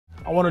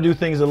I want to do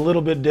things a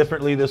little bit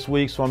differently this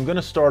week, so I'm going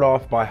to start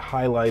off by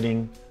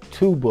highlighting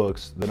two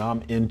books that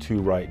I'm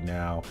into right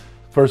now.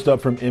 First up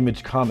from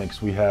Image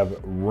Comics, we have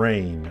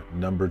Rain,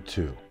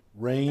 #2.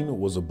 Rain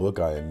was a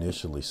book I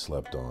initially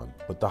slept on,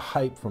 but the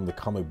hype from the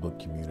comic book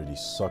community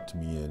sucked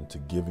me into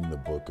giving the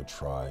book a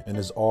try, and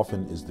as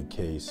often is the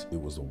case, it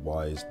was a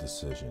wise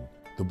decision.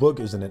 The book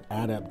is an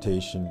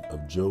adaptation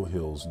of Joe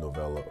Hill's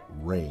novella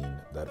Rain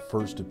that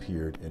first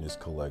appeared in his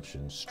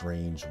collection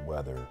Strange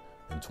Weather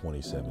in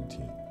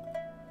 2017.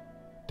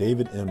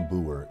 David M.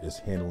 Booher is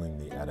handling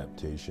the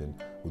adaptation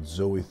with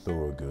Zoe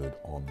Thorogood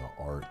on the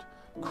art,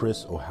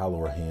 Chris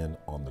O'Halloran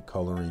on the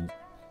coloring.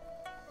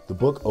 The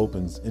book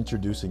opens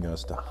introducing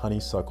us to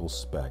Honeysuckle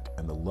Speck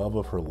and the love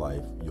of her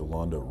life,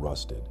 Yolanda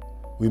Rusted.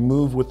 We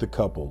move with the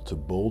couple to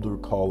Boulder,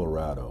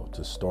 Colorado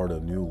to start a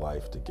new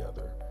life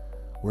together.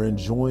 We're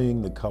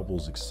enjoying the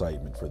couple's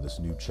excitement for this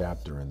new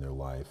chapter in their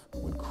life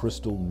when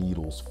crystal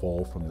needles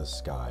fall from the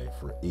sky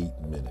for 8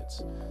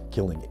 minutes,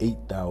 killing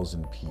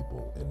 8,000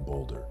 people in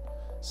Boulder,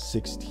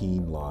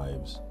 16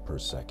 lives per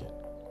second.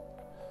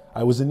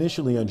 I was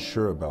initially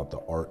unsure about the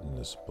art in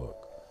this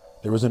book.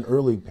 There was an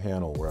early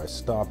panel where I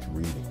stopped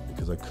reading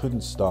because I couldn't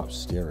stop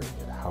staring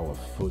at how a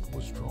foot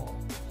was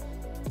drawn.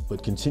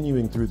 But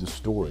continuing through the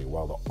story,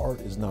 while the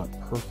art is not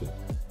perfect,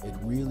 it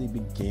really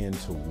began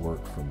to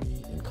work for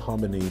me in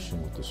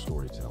combination with the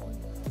storytelling.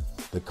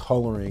 The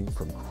coloring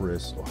from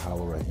Chris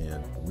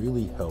O'Halloran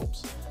really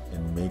helps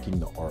in making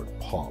the art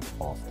pop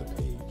off the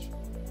page.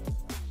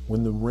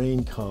 When the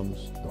rain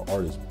comes, the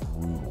art is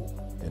brutal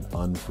and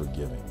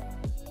unforgiving.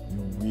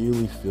 You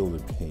really feel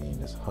the pain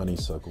as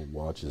Honeysuckle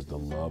watches the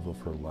love of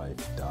her life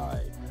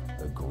die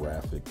a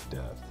graphic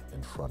death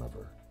in front of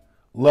her.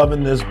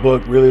 Loving this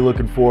book, really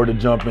looking forward to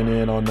jumping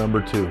in on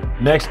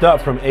 #2. Next up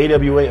from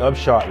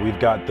awaupshot, we've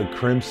got The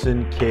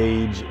Crimson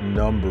Cage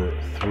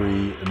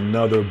 #3,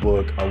 another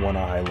book I want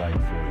to highlight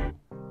for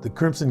you. The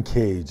Crimson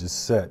Cage is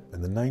set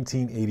in the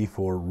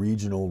 1984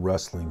 regional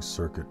wrestling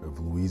circuit of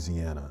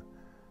Louisiana.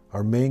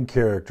 Our main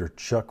character,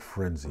 Chuck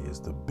Frenzy, is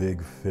the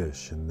big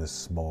fish in this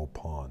small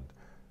pond.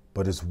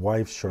 But his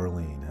wife,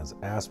 Charlene, has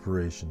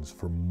aspirations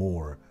for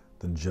more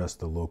than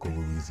just the local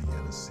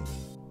Louisiana scene.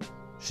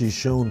 She's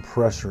shown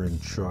pressuring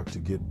Chuck to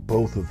get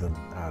both of them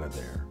out of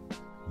there.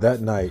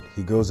 That night,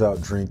 he goes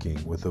out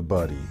drinking with a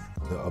buddy,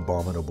 the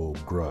abominable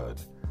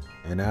Grud,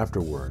 and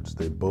afterwards,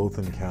 they both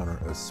encounter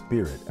a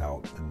spirit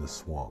out in the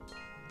swamp.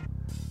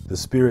 The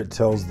spirit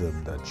tells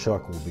them that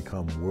Chuck will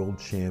become world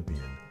champion,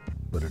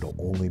 but it'll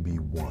only be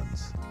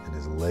once, and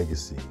his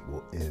legacy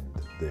will end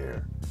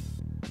there.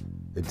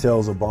 It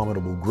tells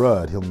Abominable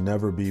Grud he'll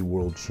never be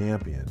world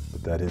champion,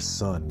 but that his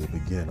son will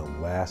begin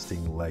a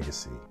lasting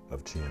legacy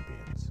of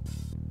champions.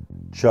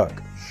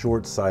 Chuck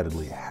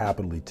short-sightedly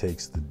happily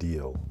takes the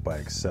deal by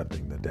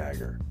accepting the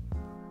dagger.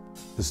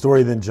 The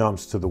story then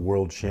jumps to the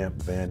world champ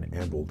Van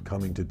Emerald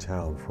coming to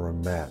town for a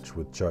match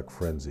with Chuck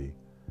Frenzy.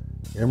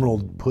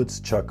 Emerald puts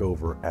Chuck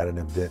over at an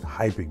event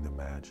hyping the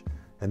match,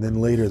 and then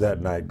later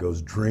that night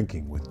goes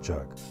drinking with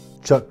Chuck.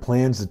 Chuck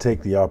plans to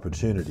take the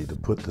opportunity to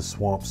put the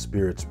swamp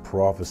spirit's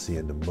prophecy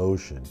into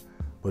motion,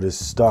 but is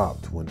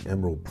stopped when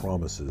Emerald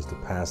promises to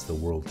pass the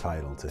world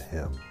title to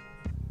him.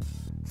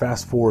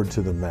 Fast forward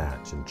to the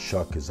match, and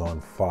Chuck is on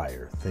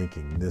fire,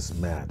 thinking this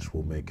match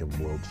will make him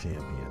world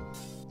champion.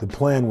 The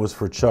plan was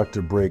for Chuck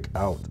to break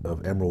out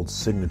of Emerald's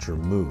signature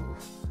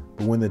move,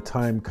 but when the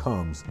time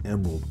comes,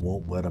 Emerald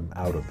won't let him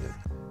out of it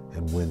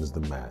and wins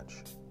the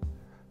match.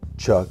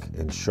 Chuck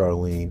and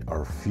Charlene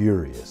are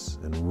furious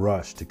and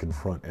rush to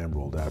confront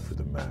Emerald after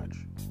the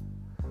match.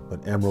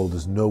 But Emerald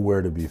is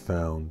nowhere to be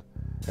found,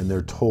 and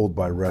they're told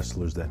by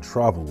wrestlers that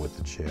travel with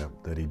the champ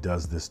that he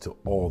does this to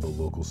all the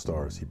local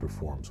stars he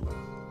performs with.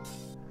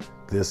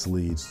 This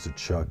leads to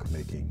Chuck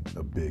making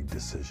a big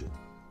decision.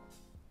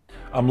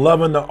 I'm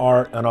loving the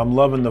art, and I'm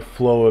loving the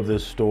flow of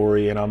this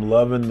story, and I'm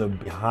loving the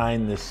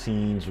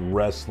behind-the-scenes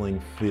wrestling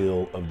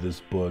feel of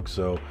this book,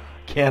 so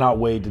cannot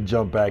wait to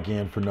jump back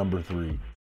in for #3.